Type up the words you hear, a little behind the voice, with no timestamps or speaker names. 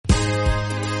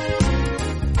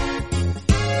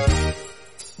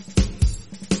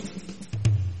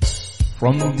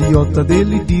From the altar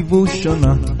daily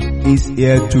devotional is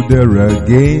here to there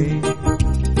again.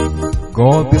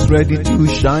 God is ready to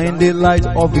shine the light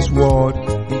of His word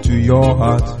into your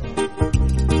heart.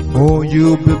 Oh,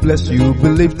 you'll be blessed, you'll be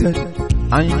lifted,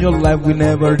 and your life will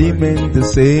never remain the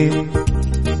same.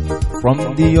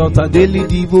 From the altar daily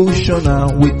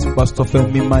devotional with Pastor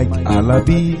Femi Mike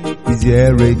Alabi is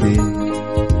here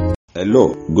again.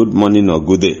 Hello, good morning or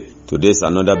good day. Today is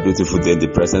another beautiful day in the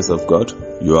presence of God.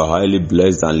 You are highly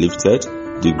blessed and lifted.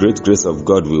 The great grace of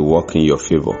God will work in your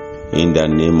favor. In the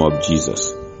name of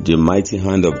Jesus, the mighty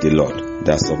hand of the Lord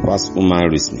that surpasses human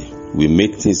reasoning will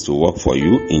make things to work for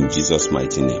you in Jesus'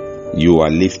 mighty name. You are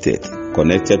lifted,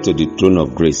 connected to the throne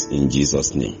of grace in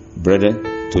Jesus' name.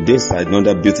 Brethren, today is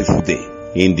another beautiful day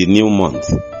in the new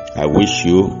month. I wish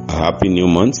you a happy new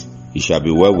month. It shall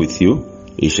be well with you.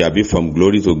 It shall be from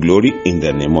glory to glory in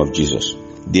the name of Jesus.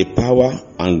 The power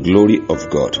and glory of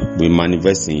God will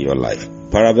manifest in your life.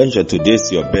 Peradventure, today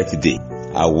is your birthday.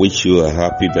 I wish you a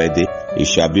happy birthday. It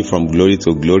shall be from glory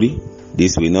to glory.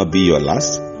 This will not be your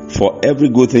last. For every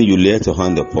good thing you lay to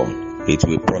hand upon, it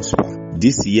will prosper.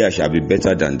 This year shall be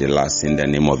better than the last in the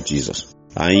name of Jesus.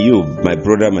 And you, my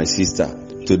brother, my sister,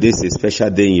 today is a special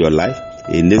day in your life,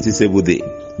 a noticeable day.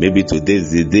 Maybe today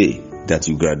is the day that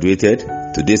you graduated.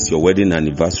 Today is your wedding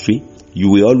anniversary.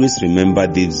 You will always remember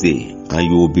this day and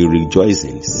you will be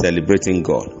rejoicing, celebrating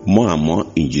God more and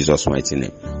more in Jesus' mighty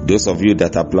name. Those of you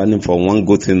that are planning for one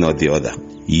good thing or the other,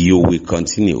 you will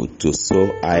continue to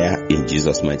soar higher in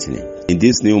Jesus' mighty name. In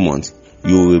this new month,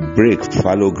 you will break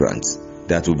fallow grounds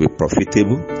that will be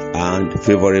profitable and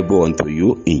favorable unto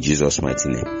you in Jesus' mighty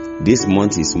name. This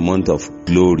month is a month of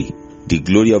glory. The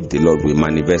glory of the Lord will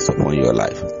manifest upon your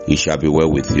life. It shall be well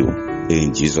with you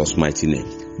in Jesus' mighty name.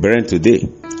 Brethren, today,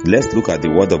 let's look at the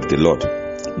word of the Lord.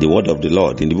 The word of the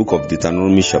Lord in the book of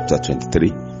Deuteronomy chapter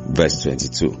 23, verse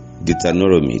 22.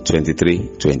 Deuteronomy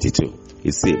 23, 22.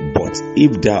 It says, "But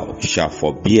if thou shalt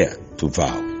forbear to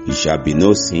vow, it shall be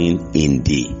no sin in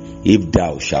thee. If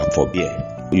thou shalt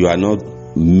forbear." You are not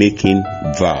making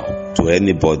vow to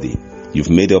anybody.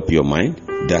 You've made up your mind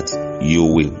that you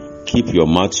will keep your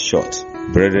mouth shut.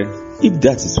 Brethren, if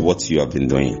that is what you have been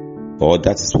doing, or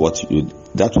that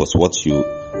was what you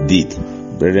did,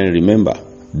 brethren, remember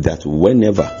that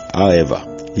whenever, however,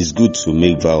 it's good to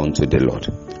make vow unto the Lord.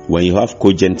 When you have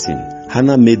cogent thing,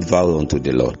 Hannah made vow unto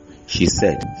the Lord. She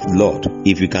said, "Lord,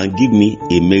 if you can give me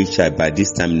a male child by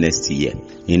this time next year."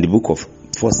 In the book of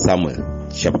 1 Samuel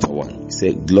chapter 1, he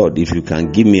said, "Lord, if you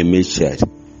can give me a male child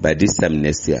by this time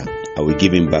next year, I will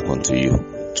give him back unto you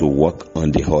to work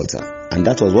on the altar." And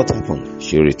that was what happened.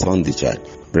 She returned the child.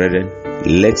 Brethren,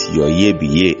 let your yea be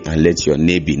yea and let your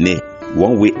nay be nay.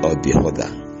 One way or the other,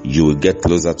 you will get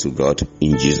closer to God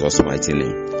in Jesus' mighty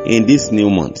name. In this new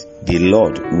month, the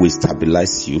Lord will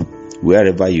stabilize you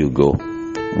wherever you go.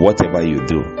 Whatever you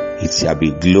do, it shall be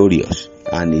glorious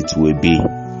and it will be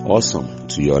awesome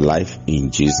to your life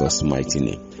in Jesus' mighty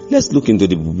name. Let's look into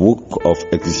the book of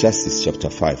Ecclesiastes chapter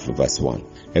 5 verse 1.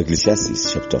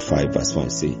 Ecclesiastes chapter 5 verse 1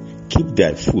 say, "Keep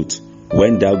thy foot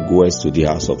when thou goest to the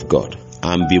house of God,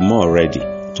 and be more ready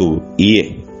to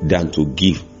hear than to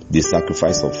give the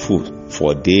sacrifice of food,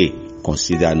 for they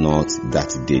consider not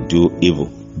that they do evil."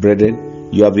 Brethren,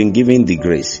 you have been given the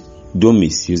grace. Don't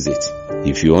misuse it.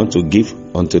 If you want to give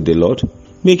unto the Lord,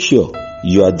 make sure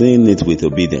you are doing it with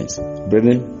obedience.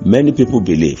 Brethren, many people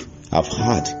believe, I've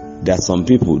heard that some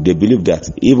people, they believe that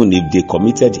even if they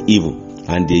committed evil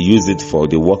and they use it for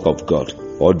the work of God,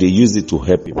 or they use it to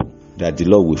help people, that the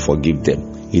Lord will forgive them.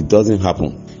 It doesn't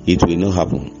happen. It will not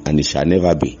happen, and it shall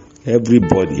never be.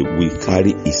 Everybody will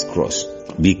carry his cross.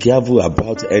 Be careful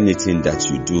about anything that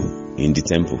you do in the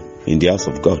temple, in the house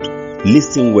of God.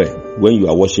 Listen well when you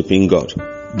are worshiping God.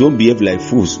 Don't behave like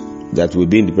fools that will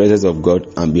be in the presence of God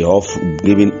and be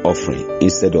giving offering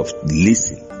instead of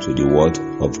listening to the word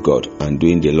of God and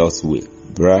doing the Lord's will.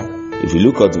 Bruh, if you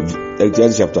look at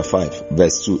Ecclesiastes chapter 5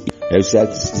 verse 2,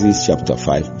 Ecclesiastes chapter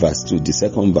 5 verse 2, the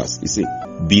second verse, it says,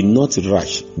 "Be not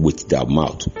rash with thy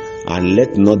mouth, and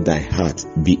let not thy heart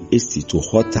be hasty to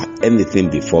utter anything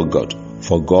before God,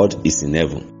 for God is in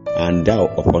heaven, and thou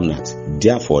upon earth.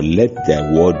 Therefore let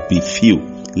thy word be few.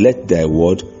 Let thy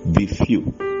word be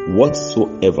few.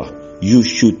 Whatsoever you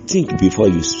should think before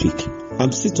you speak."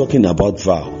 I'm still talking about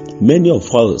vow. Many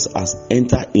of us has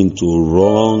entered into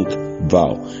wrong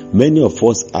vow. Many of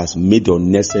us has made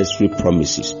unnecessary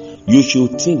promises. You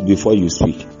should think before you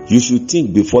speak. You should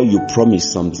think before you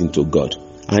promise something to God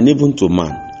and even to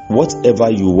man. Whatever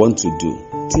you want to do,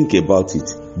 think about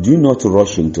it. Do not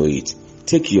rush into it.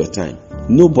 Take your time.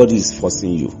 Nobody is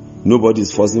forcing you. Nobody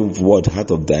is forcing word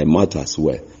out of thy mouth as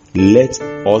well. let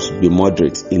us be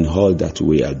moderate in all that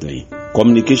we are doing.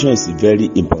 Communication is very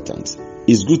important.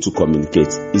 It's good to communicate.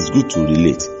 It's good to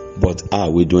relate. But are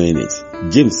we doing it?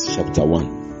 James chapter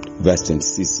 1 verse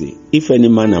 26 says, if any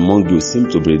man among you seem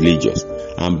to be religious,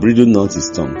 and bridle not his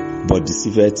tongue, but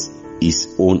deceiveth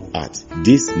his own heart,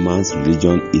 this man's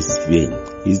religion is vain.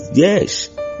 Yes,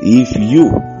 if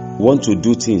you want to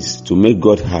do things to make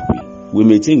God happy, we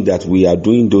may think that we are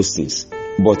doing those things.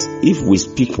 But if we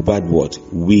speak bad words,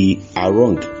 we are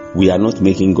wrong. We are not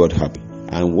making God happy.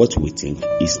 And what we think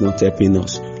is not helping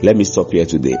us. Let me stop here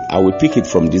today. I will pick it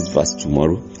from this verse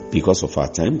tomorrow because of our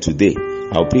time. Today,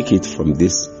 I'll pick it from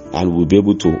this and we'll be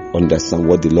able to understand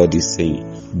what the Lord is saying.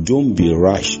 Don't be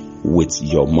rash with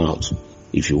your mouth.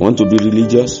 If you want to be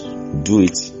religious, do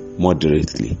it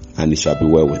moderately and it shall be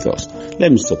well with us. Let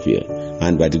me stop here.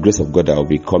 And by the grace of God, I will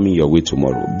be coming your way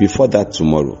tomorrow. Before that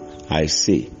tomorrow, I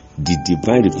say, the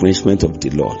divine refreshment of the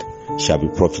Lord shall be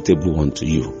profitable unto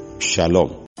you.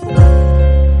 Shalom.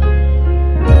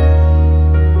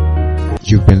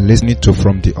 You've been listening to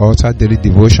From the Altar Daily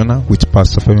Devotional with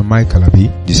Pastor Femi Kalabi,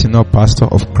 the Senior Pastor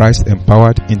of Christ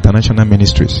Empowered International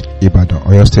Ministries, Ibadan,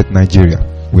 Oyo State, Nigeria.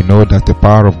 We know that the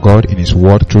power of God in His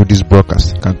Word through this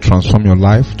broadcast can transform your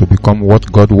life to become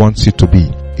what God wants you to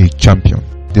be, a champion.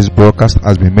 This broadcast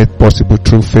has been made possible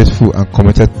through faithful and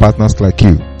committed partners like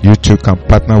you. You too can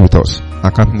partner with us.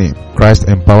 Account name, Christ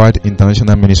Empowered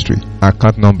International Ministry.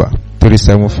 Account number,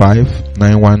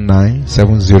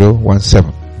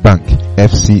 375-919-7017. Bank,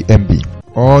 FCMB.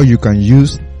 Or you can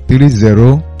use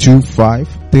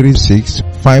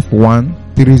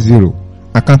 3025365130.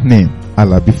 Account name,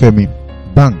 Alabifemi.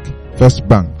 Bank, First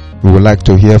Bank. We would like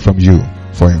to hear from you.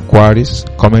 For inquiries,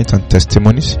 comments and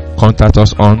testimonies, contact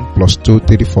us on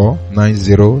 +234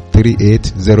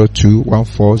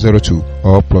 9038021402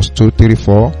 or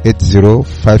 +234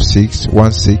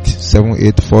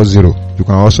 8056167840. You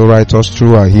can also write us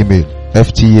through our email,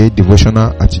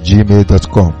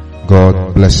 ftadevotional@gmail.com.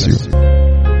 God bless you.